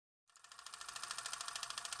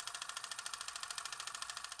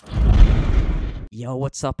Yo,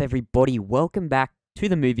 what's up, everybody? Welcome back to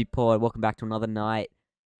the movie pod. Welcome back to another night.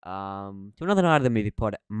 To another night of the movie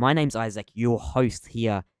pod. My name's Isaac, your host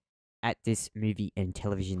here at this movie and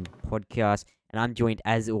television podcast, and I'm joined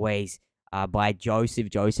as always by Joseph.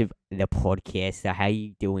 Joseph, the podcaster. How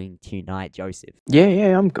you doing tonight, Joseph?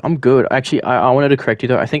 Yeah, I'm good. Actually, I wanted to correct you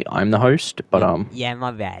though. I think I'm the host, but Yeah,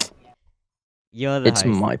 my bad. You're the it's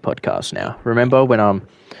host. my podcast now. Remember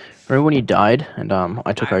when you died and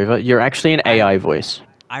I took over? You're actually an AI voice.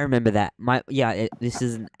 I remember that. This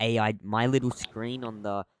is an AI. My little screen on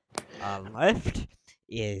the left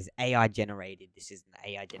is AI generated. This is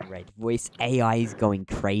an AI generated voice. AI is going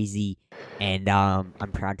crazy, and I'm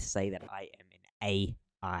proud to say that I am an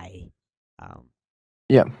AI.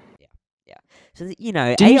 Yeah. Yeah. So you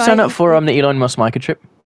know, Did you AI, sign up for the Elon Musk microchip?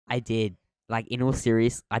 I did. Like, in all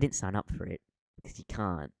serious, I didn't sign up for it because you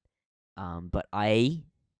can't. But I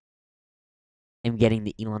am getting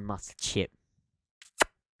the Elon Musk chip.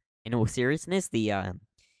 In all seriousness, the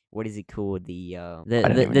what is it called? The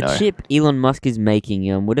know. chip Elon Musk is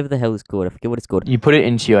making, whatever the hell it's called. I forget what it's called. You put it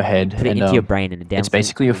into your head. Put it into your brain and it downloads. It's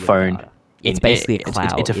basically a phone. It's basically a It's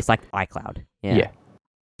cloud. It's like iCloud. Yeah.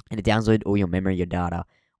 And it downloads all your memory, your data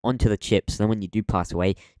onto the chip. So then when you do pass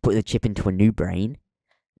away, put the chip into a new brain.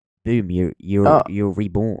 Boom, you're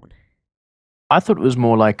reborn. I thought it was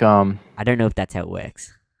more like I don't know if that's how it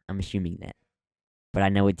works. I'm assuming that, but I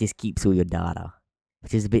know it just keeps all your data,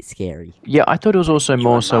 which is a bit scary. Yeah, I thought it was also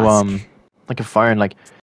more Elon so Musk. like a phone. Like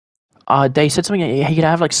they said something. You could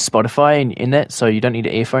have like Spotify in it, so you don't need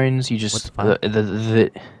earphones. You just What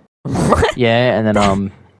the fuck? What? yeah, and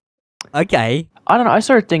then Okay. I don't know. I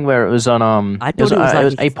saw a thing where it was on I thought it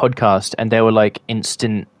was a podcast, and they were like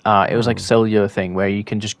instant. It was like Oh. cellular thing where you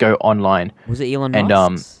can just go online Was it Elon and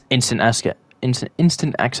Musk's? instant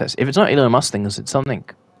access. If it's not Elon Musk things, it's something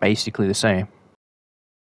basically the same.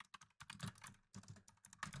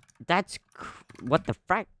 What the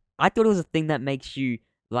frack? I thought it was a thing that makes you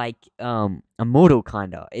like immortal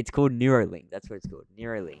kinda. It's called Neuralink. That's what it's called.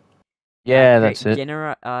 Neuralink. Yeah, Create that's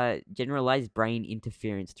it. Generalized brain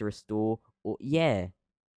interference to restore or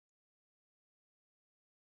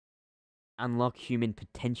unlock human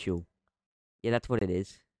potential. Yeah, that's what it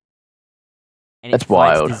is. And That's it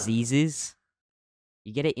fights wild. diseases.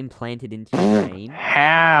 You get it implanted into your brain.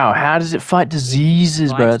 How? How does it fight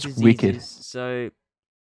diseases, bro? Fights That's wicked. diseases, so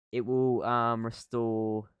it will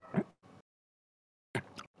restore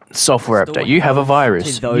Software restore update. You have a health to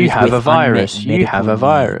virus. those You have with a virus. unmet You have a medical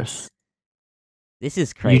virus. needs. This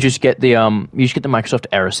is crazy. You just get the Microsoft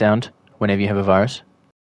error sound whenever you have a virus,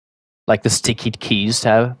 like the sticky keys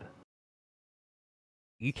tab.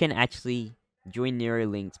 You can actually join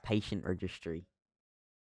Neuralink's patient registry.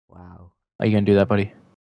 Wow. Are you gonna do that, buddy?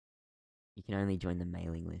 You can only join the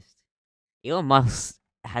mailing list. Elon Musk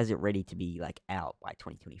has it ready to be like out by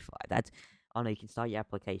 2025. Oh no, you can start your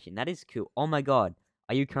application. That is cool. Oh my god.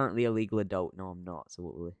 Are you currently a legal adult? No, I'm not. So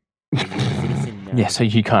what will are you a citizen? No. Yeah, so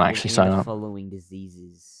you can't Are actually any sign of the up. following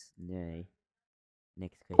diseases? No.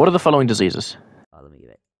 Next question. What are the following diseases? Oh, let me give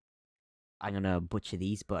it. I'm gonna butcher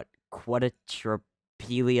these, but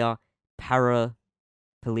quadriplegia,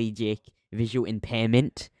 paraplegic, visual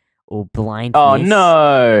impairment, or blindness. Oh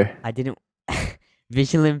no! I didn't.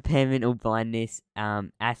 Visual impairment or blindness.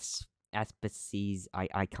 Asperger's.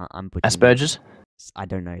 I can't. I'm butchering that. Asperger's. I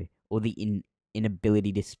don't know. Or the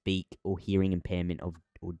inability to speak or hearing impairment or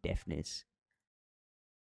deafness.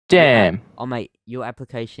 Damn. Oh mate, your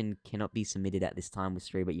application cannot be submitted at this time with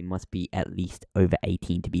Sri, but you must be at least over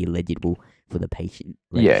 18 to be eligible for the patient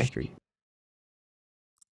registry.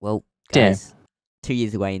 Well, guys, 2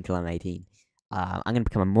 years away until I'm 18. I'm gonna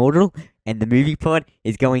become immortal, and the movie pod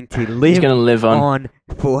is going to live. He's gonna live on.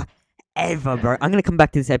 Forever, bro. I'm gonna come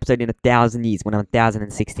back to this episode in 1,000 years when I'm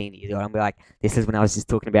 1,016 years old. I'm gonna be like, this is when I was just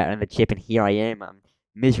talking about it on the chip, and here I am. I'm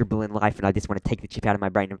miserable in life, and I just want to take the chip out of my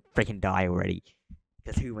brain and freaking die already.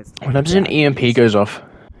 Because who wants to? What happens if an EMP goes off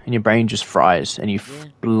and your brain just fries and you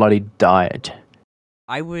bloody died?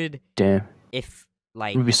 I would. Damn. If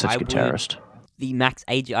like You would be such a good terrorist. The max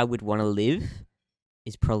age I would want to live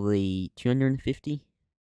is probably 250.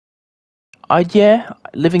 Yeah,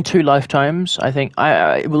 living 2 lifetimes. I think.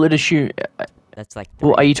 I will it assume. That's like.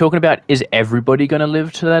 Well, are 3. you talking about is everybody gonna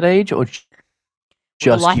live to that age or Well,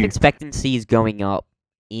 just life you? expectancy is going up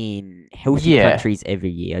in healthy countries every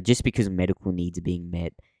year just because medical needs are being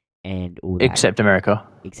met and all that. Except America.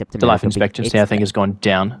 Except The life America, expectancy, I think, has gone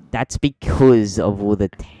down. That's because of all the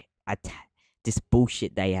this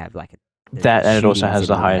bullshit they have, like That and it also shootings has and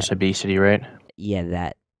the all highest that. obesity rate. Yeah,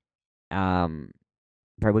 that.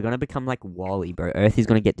 Bro, we're gonna become like Wall-E, bro. Earth is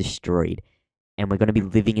gonna get destroyed, and we're gonna be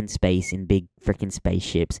living in space in big freaking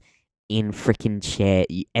spaceships in freaking chair.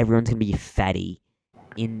 Everyone's gonna be fatty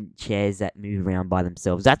in chairs that move around by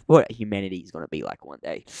themselves. That's what humanity is gonna be like one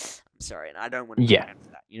day. I'm sorry, and I don't want to Yeah. for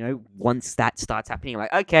that. You know, once that starts happening, I'm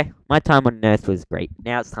like, okay, my time on Earth was great.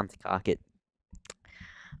 Now it's time to cark it.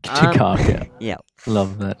 To cark it. Yeah.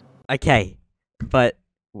 Love that. Okay, but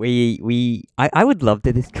I would love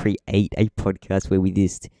to just create a podcast where we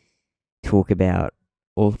just talk about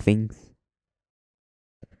all things.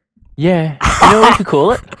 Yeah. You know what we could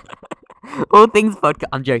call it? All things podcast.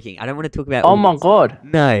 I'm joking. I don't want to talk about. Oh all my things. god.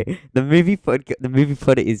 No, the movie podcast. The movie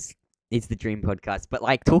pod is the dream podcast. But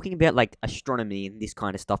like talking about like astronomy and this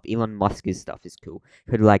kind of stuff, Elon Musk's stuff is cool.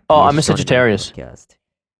 Could like. Oh, be I'm a astronomy Sagittarius. Podcast.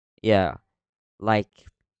 Yeah, like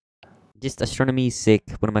just astronomy is sick.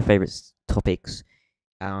 One of my favorite topics.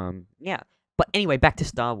 Yeah. But anyway, back to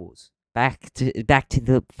Star Wars. Back to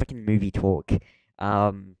the freaking movie talk.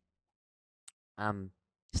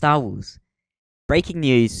 Star Wars. Breaking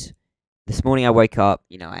news. This morning I woke up,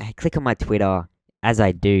 I click on my Twitter, as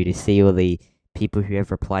I do, to see all the people who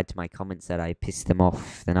have replied to my comments that I pissed them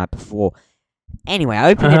off the night before. Anyway,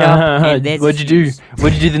 I opened it up, and there's What'd you do?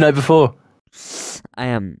 What'd you do the night before?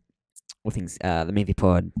 All things, the movie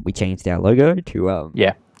pod, we changed our logo to,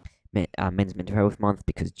 Yeah. Men's Mental Health Month,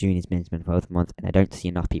 because June is Men's Mental Health Month, and I don't see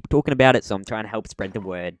enough people talking about it, so I'm trying to help spread the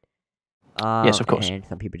word. Yes, of course. And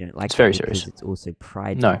some people don't like It's very it because serious. it's also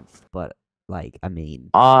Pride No. Month, but,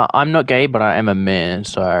 I'm not gay, but I am a man,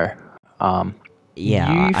 so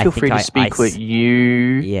yeah, you feel free to speak what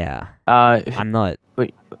you yeah. if- I'm not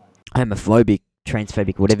Wait. homophobic,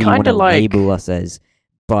 transphobic, whatever you want kinda to like- label us as,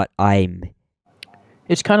 but I'm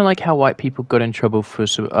it's kind of like how white people got in trouble for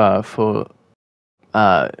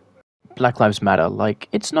Black Lives Matter. Like,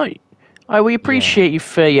 it's not. We appreciate you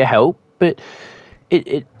for your help, but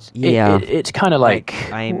it's kind of like,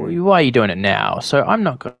 why are you doing it now? So I'm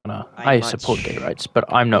not gonna. I support gay rights, but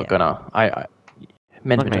I'm not gonna.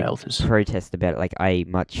 Men's mental health is protest about it. Like, I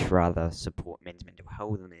much rather support men's mental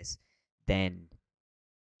healthness than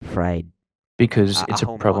Pride, because it's a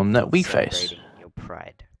whole problem month that we of face. celebrating your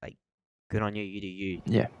Pride. Like, good on you, you do you.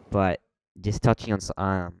 Yeah. But just touching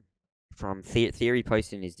on from Theory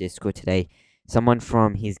posted in his Discord today, someone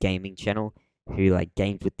from his gaming channel who like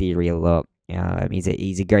games with Theory a lot.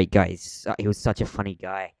 He's a great guy. He was such a funny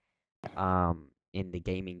guy. In the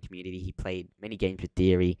gaming community, he played many games with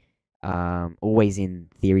Theory. Always in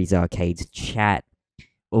Theory's arcades chat.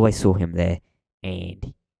 Always saw him there,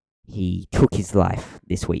 and he took his life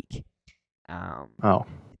this week.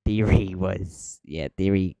 Theory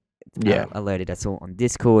alerted us all on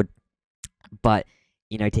Discord. But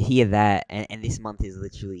to hear that, and this month is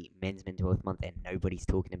literally Men's Mental Health Month, and nobody's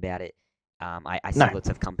talking about it. I see lots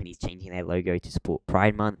of companies changing their logo to support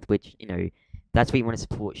Pride Month, which that's what you want to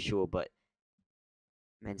support, sure, but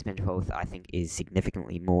men's mental health, I think, is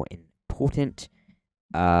significantly more important.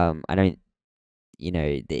 I don't,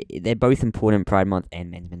 they're both important, Pride Month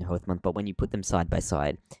and Men's Mental Health Month, but when you put them side by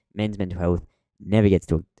side, men's mental health never gets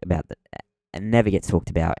talked about,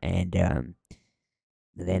 and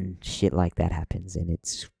then shit like that happens, and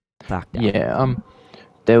it's fucked up. Yeah.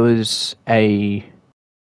 There was a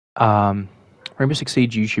Rainbow Six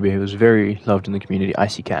Siege YouTuber who was very loved in the community,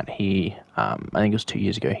 Icy Cat. He, I think it was 2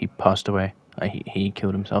 years ago, he passed away. He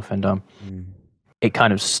killed himself, and it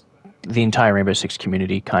kind of the entire Rainbow Six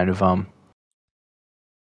community kind of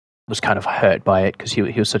was kind of hurt by it, because he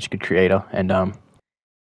was such a good creator, and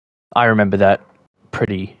I remember that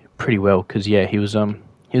pretty well, because he was a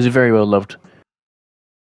very well loved,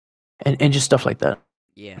 and just stuff like that.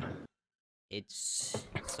 Yeah, it's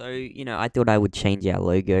so I thought I would change our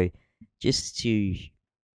logo just to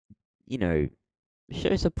show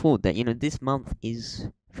support that this month is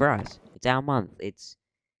for us. It's our month. It's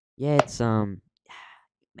if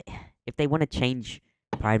they want to change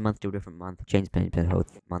Pride Month to a different month, change Mental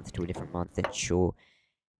Health Month to a different month, then sure.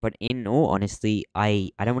 But in all honesty,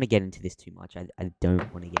 I don't want to get into this too much. I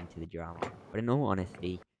don't want to get into the drama. But in all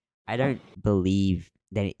honesty, I don't believe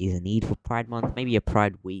that it is a need for Pride Month. Maybe a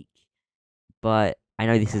Pride Week. But I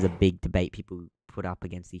know this is a big debate people put up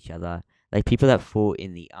against each other. Like, people that fought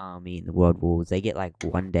in the army in the world wars, they get like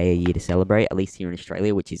 1 day a year to celebrate, at least here in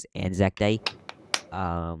Australia, which is Anzac Day.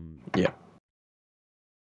 Yeah.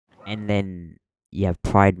 And then you have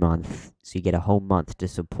Pride Month, so you get a whole month to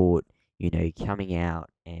support, coming out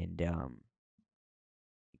and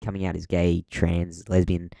coming out as gay, trans,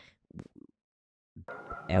 lesbian,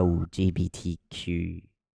 LGBTQ.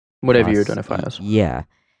 Whatever you identify as. Yeah.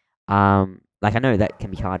 Like, I know that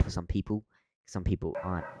can be hard for some people. Some people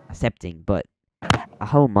aren't accepting, but a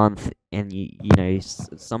whole month, and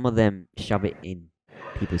some of them shove it in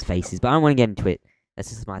people's faces. But I don't want to get into it. That's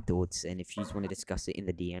just my thoughts. And if you just want to discuss it in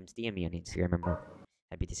the DMs, DM me on Instagram, and I'll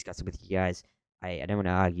happy to discuss it with you guys. I don't want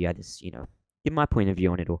to argue. I just give my point of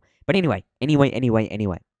view on it all. But anyway.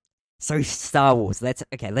 So Star Wars. Let's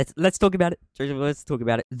talk about it. Let's talk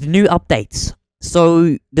about it. The new updates.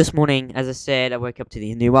 So this morning, as I said, I woke up to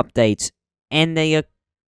the new updates, and they're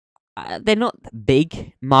not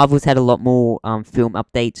big. Marvel's had a lot more film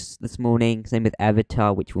updates this morning. Same with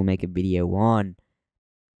Avatar, which we'll make a video on.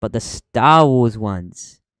 But the Star Wars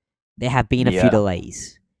ones, there have been a few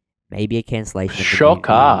delays. Maybe a cancellation.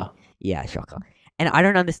 Shocker. Yeah, shocker. And I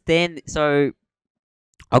don't understand. So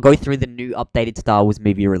I'll go through the new updated Star Wars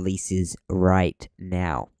movie releases right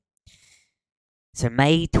now. So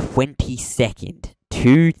May 22nd,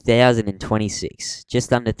 2026,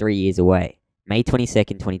 just under 3 years away. May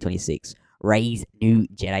 22nd, 2026, Rey's new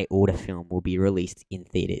Jedi Order film will be released in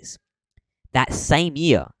theaters. That same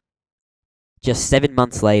year, just 7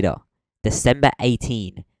 months later, December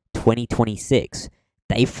 18, 2026,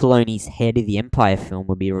 Dave Filoni's Head of the Empire film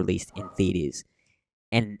will be released in theaters.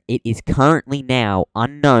 And it is currently now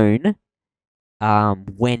unknown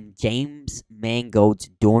when James Mangold's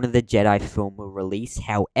Dawn of the Jedi film will release.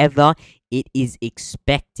 However, it is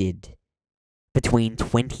expected between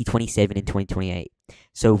 2027 and 2028.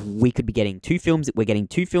 So we could be getting two films. We're getting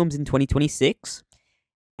two films in 2026.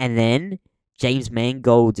 And then James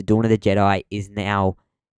Mangold's Dawn of the Jedi is now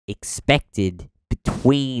expected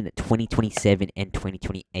between 2027 and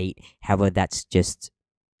 2028. However, that's just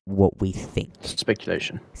what we think.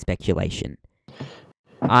 Speculation.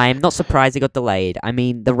 I'm not surprised it got delayed. I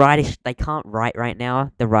mean, they can't write right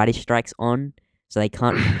now. The writer's strike's on, so they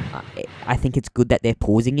can't. I think it's good that they're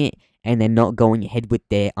pausing it and they're not going ahead with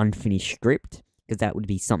their unfinished script, because that would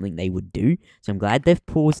be something they would do. So I'm glad they've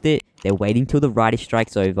paused it. They're waiting till the writer's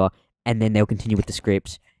strike's over, and then they'll continue with the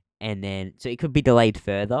script, and then so it could be delayed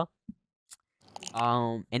further.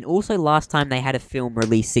 And also last time they had a film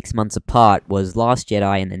released 6 months apart was Last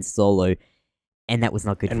Jedi and then Solo, and that was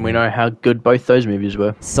not good. And we know how good both those movies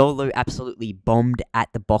were. Solo absolutely bombed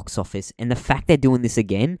at the box office, and the fact they're doing this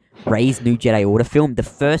again, Rey's new Jedi Order film, the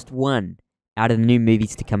first one out of the new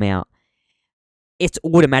movies to come out, it's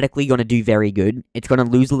automatically going to do very good. It's going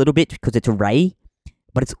to lose a little bit because it's a Rey,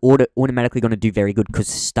 but it's automatically going to do very good because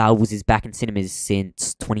Star Wars is back in cinemas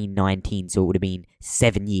since 2019, so it would have been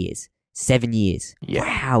 7 years. 7 years. Yeah.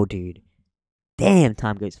 Wow, dude. Damn,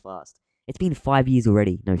 time goes fast. It's been 5 years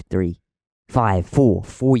already. No,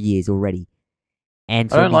 4 years already.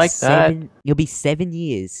 And so I don't like that. It'll be 7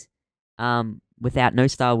 years without no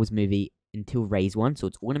Star Wars movie until Rey's one, so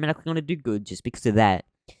it's automatically going to do good just because of that.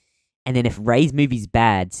 And then if Rey's movie's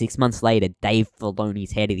bad, 6 months later, Dave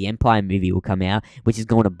Filoni's Head of the Empire movie will come out, which is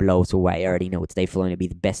going to blow us away. I already know it's Dave Filoni to be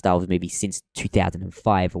the best Star Wars movie since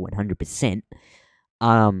 2005 or 100%.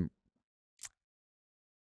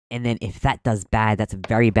 And then if that does bad, that's a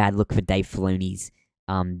very bad look for Dave Filoni's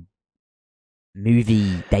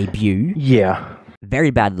movie debut. Yeah. Very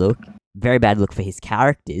bad look. Very bad look for his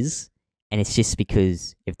characters. And it's just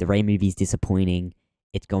because if the Rey movie is disappointing,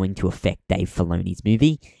 it's going to affect Dave Filoni's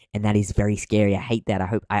movie. And that is very scary. I hate that.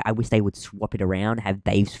 I wish they would swap it around, have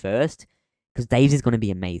Dave's first. Because Dave's is going to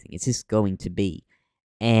be amazing. It's just going to be.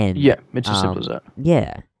 And yeah, it's as simple as that.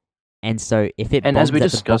 Yeah. And so if it bombs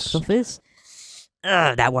at the box office,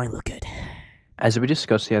 that won't look good. As we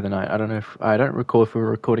discussed the other night, I don't recall if we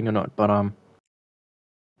were recording or not, but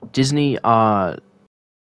Disney are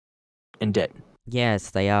in debt.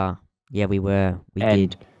 Yes, they are. Yeah, we were. We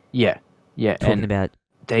and did. Yeah. Talking about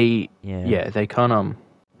they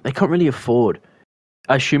can't really afford,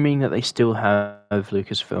 assuming that they still have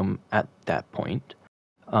Lucasfilm at that point.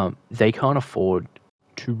 They can't afford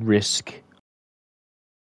to risk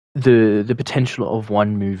the potential of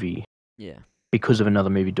one movie. Yeah. Because of another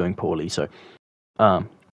movie doing poorly, so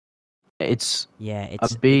it's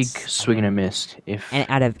a big swing and a miss. If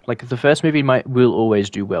the first movie will always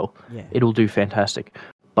do well, it'll do fantastic.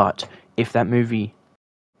 But if that movie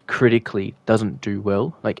critically doesn't do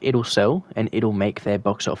well, it'll sell and it'll make their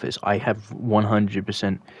box office. I have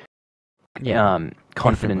 100%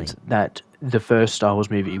 confidence that the first Star Wars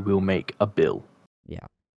movie will make a bill. Yeah.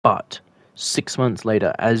 But 6 months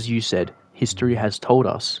later, as you said, history has told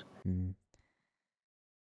us.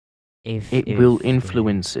 It will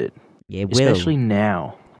influence it. Yeah, it especially will.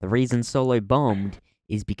 Now. The reason Solo bombed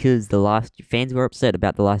is because fans were upset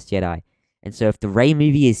about The Last Jedi. And so if the Rey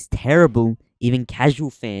movie is terrible, even casual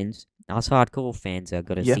fans, us hardcore fans are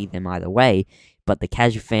going to see them either way, but the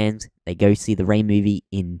casual fans, they go see the Rey movie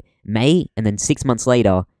in May, and then 6 months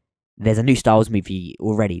later, there's a new Star Wars movie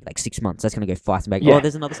already, 6 months. That's going to go fast.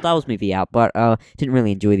 There's another Star Wars movie out, but didn't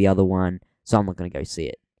really enjoy the other one, so I'm not going to go see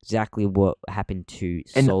it. exactly what happened to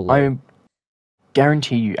And Solo. I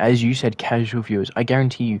guarantee you, as you said, casual viewers, I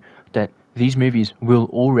guarantee you that these movies will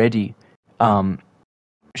already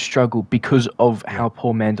struggle because of how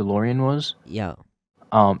poor Mandalorian was. Yeah.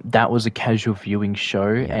 That was a casual viewing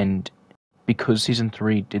show, Yeah. and because season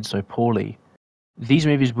 3 did so poorly, these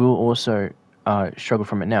movies will also struggle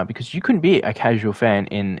from it now, because you couldn't be a casual fan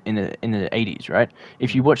in the 80s, right?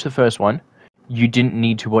 If you watch the first one, you didn't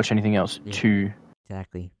need to watch anything else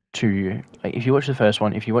Exactly. like, if you watch the first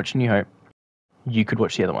one, if you watch New Hope, you could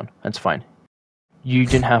watch the other one. That's fine. You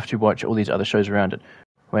didn't have to watch all these other shows around it.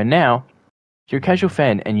 Where now, you're a casual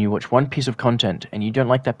fan and you watch one piece of content and you don't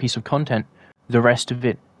like that piece of content, the rest of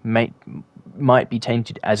it might be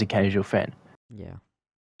tainted as a casual fan. Yeah.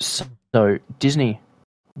 So Disney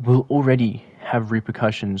will already have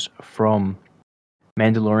repercussions from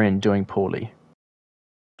Mandalorian doing poorly.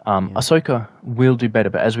 Ahsoka will do better,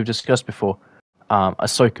 but as we've discussed before,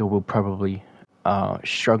 Ahsoka will probably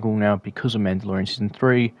struggle now because of Mandalorian season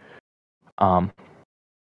 3. I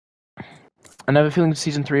have a feeling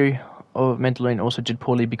season 3 of Mandalorian also did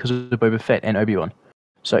poorly because of Boba Fett and Obi-Wan.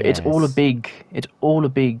 So it's all a big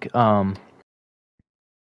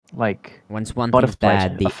like once one thing's butterfly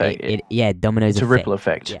bad, effect. dominoes it's effect. a ripple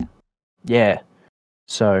effect. Yeah. Yeah.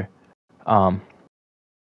 So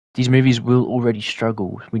these movies will already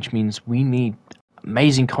struggle, which means we need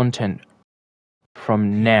amazing content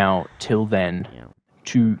from now till then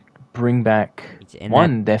to bring back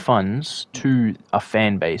their funds, to a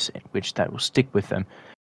fan base, which that will stick with them.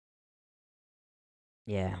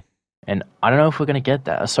 Yeah. And I don't know if we're going to get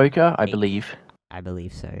that. Ahsoka, I believe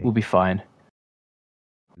so. will be fine.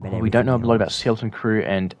 But we don't know a lot about Skeleton Crew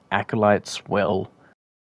and Acolytes. Well,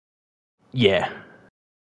 yeah.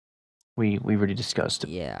 We've already discussed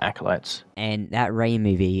Acolytes. And that Rey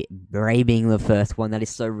movie, Rey being the first one, that is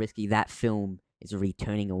so risky. That film is already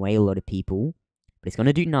turning away a lot of people. But it's going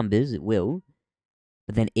to do numbers, it will.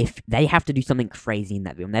 But then if they have to do something crazy in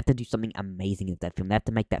that film, they have to do something amazing in that film. They have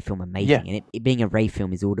to make that film amazing. And it being a Rey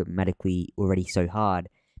film is automatically already so hard.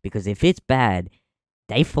 Because if it's bad,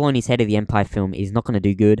 Dave Filoni's head of the Empire film is not going to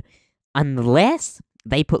do good. Unless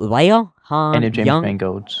they put Leia, Han, and James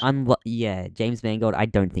Mangold's. James Mangold. I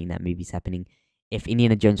don't think that movie's happening. If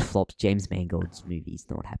Indiana Jones flops, James Mangold's movie's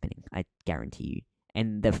not happening. I guarantee you.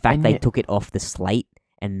 And the fact they took it off the slate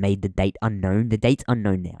and made the date unknown. The date's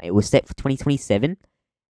unknown now. It was set for 2027.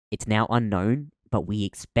 It's now unknown, but we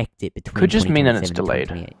expect it between. Could just mean that it's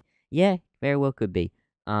delayed. Yeah, very well could be.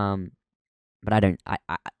 But I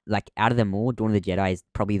like out of them all, Dawn of the Jedi is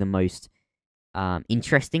probably the most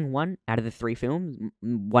interesting one out of the 3 films.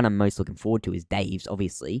 One I'm most looking forward to is Dave's,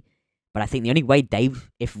 obviously. But I think the only way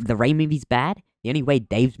if the Rey movie's bad, the only way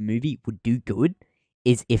Dave's movie would do good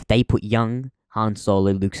is if they put young Han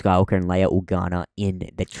Solo, Luke Skywalker, and Leia Organa in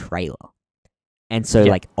the trailer. And so,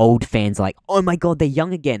 like, old fans are like, oh my god, they're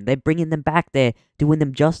young again. They're bringing them back. They're doing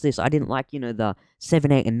them justice. I didn't like, the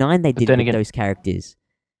 7, 8, and 9 they did with those characters.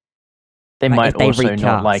 They might also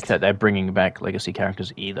not like that they're bringing back legacy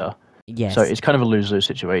characters either. Yes. So it's kind of a lose-lose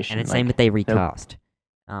situation. And it's same with they recast.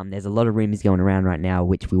 There's a lot of rumors going around right now,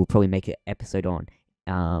 which we will probably make an episode on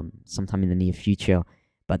sometime in the near future.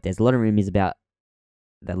 But there's a lot of rumors about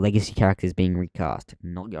the legacy characters being recast,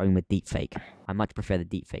 not going with deepfake. I much prefer the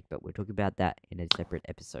deepfake, but we'll talk about that in a separate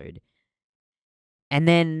episode. And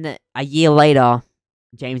then a year later,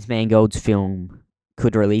 James Mangold's film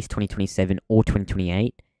could release 2027 or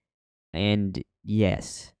 2028. And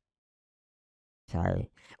yes. So,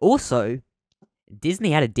 also,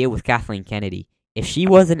 Disney had a deal with Kathleen Kennedy. If she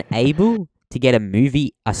wasn't able to get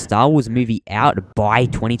a Star Wars movie out by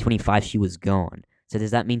 2025, she was gone. So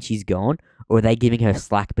does that mean she's gone? Or are they giving her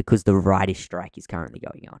slack because the writer's strike is currently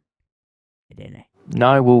going on? I don't know.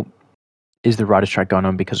 No, well, is the writer's strike going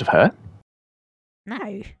on because of her?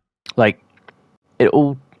 No. Like, it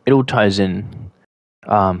all ties in.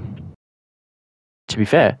 To be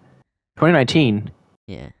fair, 2019.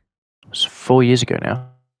 Yeah. Was 4 years ago now.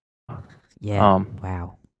 Yeah.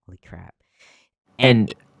 Wow. Holy crap.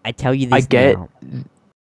 And I tell you this, I get now,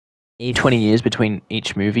 20 years between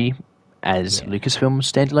each movie as Lucasfilm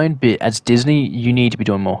standalone, but as Disney, you need to be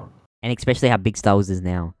doing more. And especially how big Star Wars is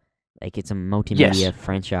now. Like, it's a multimedia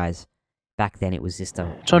franchise. Back then, it was just a...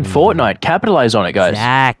 It's on Fortnite. Capitalize on it, guys.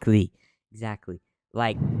 Exactly.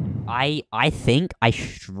 Like, I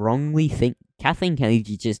strongly think Kathleen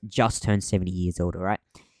Kennedy just turned 70 years old, alright?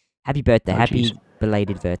 Happy birthday. Happy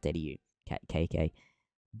belated birthday to you, KK.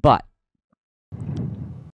 But,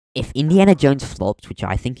 if Indiana Jones flops, which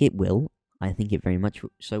I think it will, I think it very much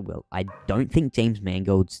so will, I don't think James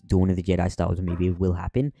Mangold's Dawn of the Jedi Star Wars movie will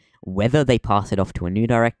happen. whether they pass it off to a new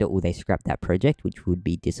director or they scrap that project, which would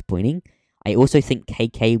be disappointing. I also think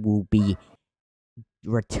KK will be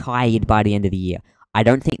retired by the end of the year. I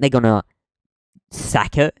don't think they're gonna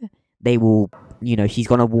sack her. They will, she's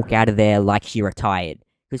gonna walk out of there like she retired.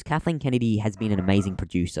 Because Kathleen Kennedy has been an amazing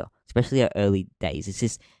producer, especially her early days. It's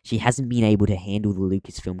just she hasn't been able to handle the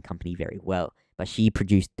Lucasfilm company very well, but she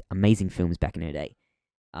produced amazing films back in her day.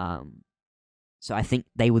 So I think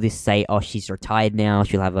they will just say, oh, she's retired now,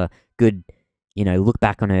 she'll have a good, look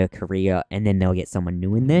back on her career, and then they'll get someone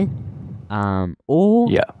new in there. Or,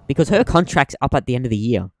 because her contract's up at the end of the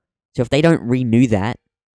year. So if they don't renew that,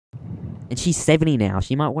 and she's 70 now,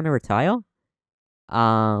 she might want to retire.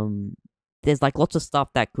 There's like lots of stuff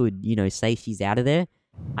that could, say she's out of there,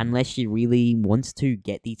 unless she really wants to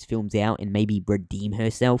get these films out and maybe redeem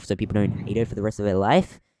herself so people don't hate her for the rest of her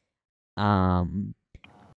life.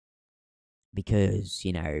 Because,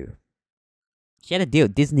 she had a deal.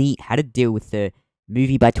 Disney had a deal with the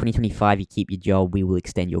movie by 2025, you keep your job, we will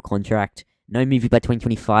extend your contract. No movie by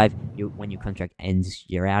 2025, when your contract ends,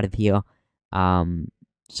 you're out of here.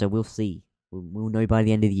 So we'll see. We'll know by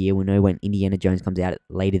the end of the year. We'll know when Indiana Jones comes out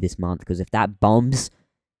later this month. Because if that bombs,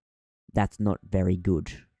 that's not very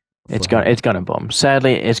good. It's gonna bomb.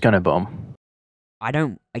 Sadly, it's gonna bomb.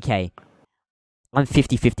 Okay. I'm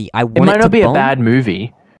 50-50. It might not be a bad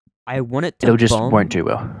movie. I want it to bomb. It just won't do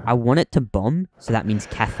well. I want it to bomb, so that means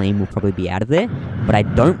Kathleen will probably be out of there. But I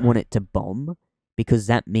don't want it to bomb, because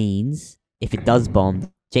that means, if it does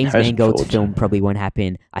bomb, James Mangold's film probably won't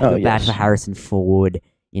happen. I feel bad for Harrison Ford.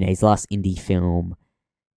 His last indie film.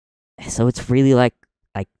 So it's really like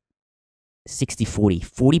 60-40.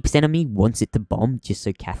 40% of me wants it to bomb just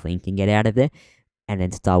so Kathleen can get out of there, and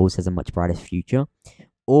then Star Wars has a much brighter future.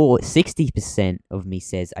 Or 60% of me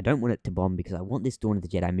says, I don't want it to bomb because I want this Dawn of the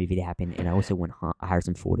Jedi movie to happen, and I also want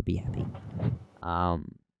Harrison Ford to be happy.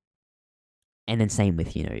 And then same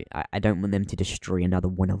with, I don't want them to destroy another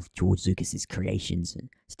one of George Lucas's creations and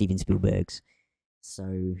Steven Spielberg's.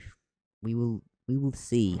 So we will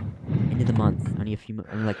see. End of the month, only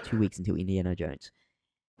like 2 weeks until Indiana Jones.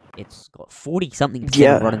 It's got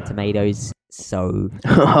 40-something% Rotten Tomatoes, so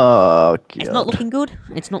oh, God. It's not looking good.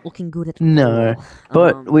 It's not looking good at all. No,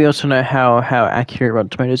 but we also know how accurate Rotten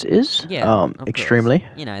Tomatoes is. Yeah, extremely.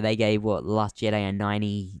 Course. They gave Last Jedi a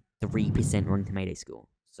 93% Rotten Tomato score.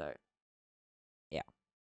 So, yeah.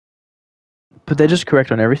 But they're just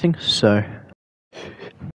correct on everything. So.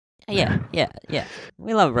 Yeah.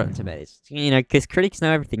 We love Rotten Tomatoes, because critics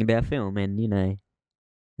know everything about film, and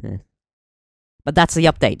Yeah. But that's the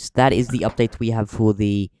updates. That is the updates we have for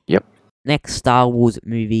the next Star Wars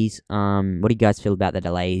movies. What do you guys feel about the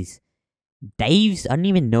delays? I don't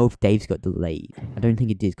even know if Dave's got delayed. I don't think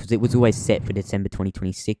it did, because it was always set for December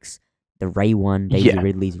 2026. The Rey one, Daisy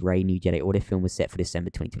Ridley's Rey New Jedi Order film, was set for December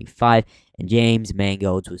 2025. And James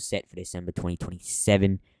Mangold's was set for December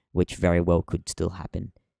 2027, which very well could still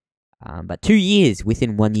happen. But 2 years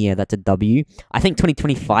within 1 year, that's a W. I think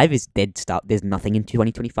 2025 is dead start. There's nothing in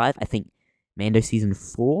 2025. I think Mando Season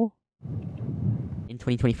 4 in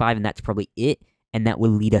 2025, and that's probably it. And that will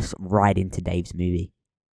lead us right into Dave's movie.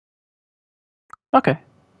 Okay,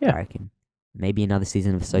 yeah. I reckon. Maybe another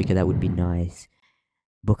season of Ahsoka, that would be nice.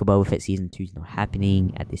 Book of Boba Fett Season 2 is not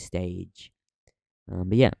happening at this stage.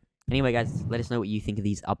 But yeah. Anyway, guys, let us know what you think of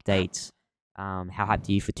these updates. How hyped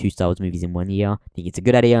are you for 2 Star Wars movies in 1 year? Think it's a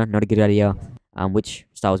good idea, not a good idea? Which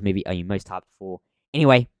Star Wars movie are you most hyped for?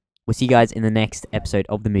 Anyway, we'll see you guys in the next episode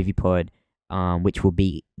of the Movie Pod, which will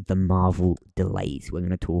be the Marvel delays. We're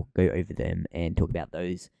going to go over them and talk about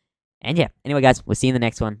those. And yeah, anyway, guys, we'll see you in the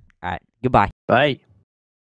next one. All right, goodbye. Bye.